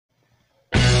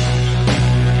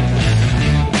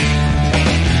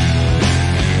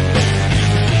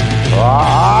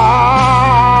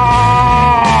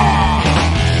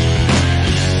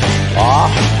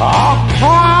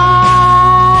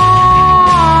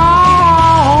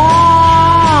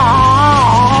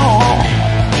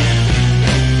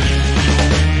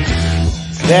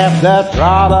Step the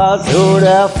throttle to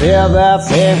the feel the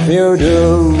things you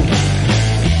do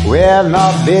will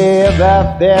not be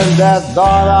the thing that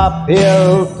don't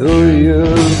appeal to you.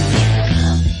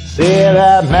 See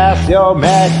the mess you're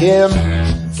making,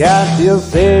 can't you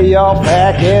see you're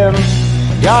faking?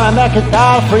 Gonna make it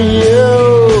out for you,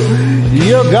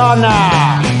 you're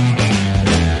gonna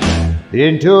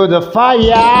into the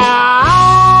fire.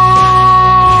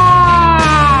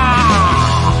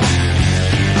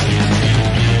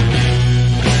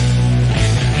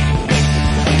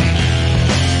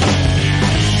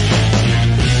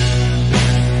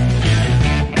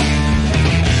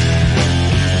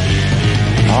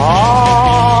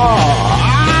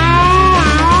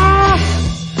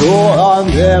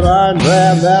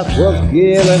 When that was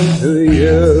given to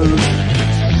you,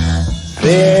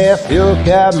 see if you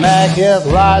can make it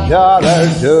like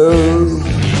others do.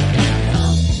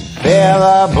 Feel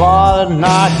the blood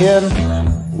knocking,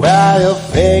 while your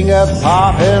finger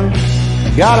popping.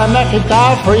 Gotta make it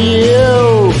out for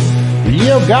you,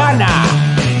 you gonna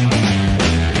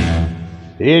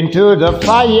into the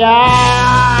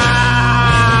fire.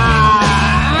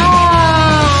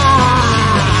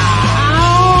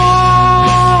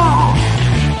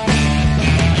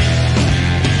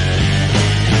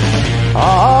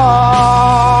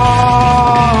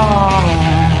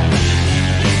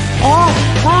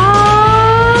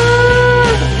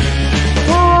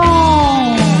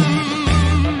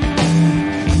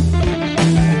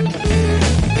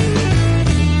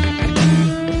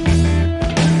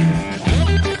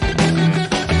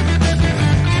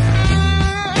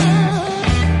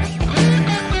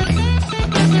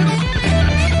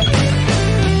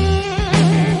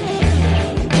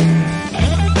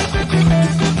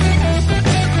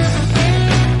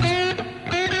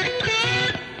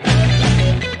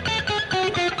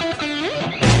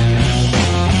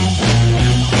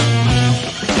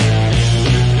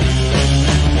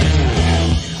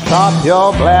 Stop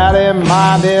your bloody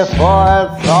mind before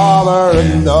it's over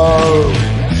and done.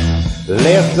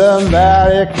 Listen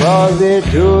very closely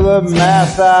to the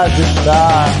message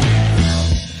start.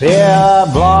 Feel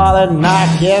the blood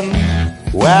knocking,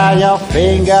 while your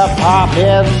finger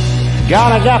popping.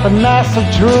 Gonna get the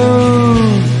message through.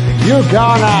 You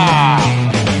gonna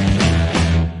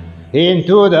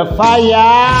into the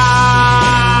fire.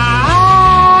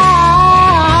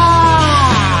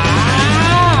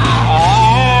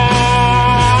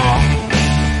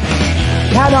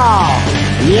 Come on,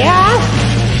 yes!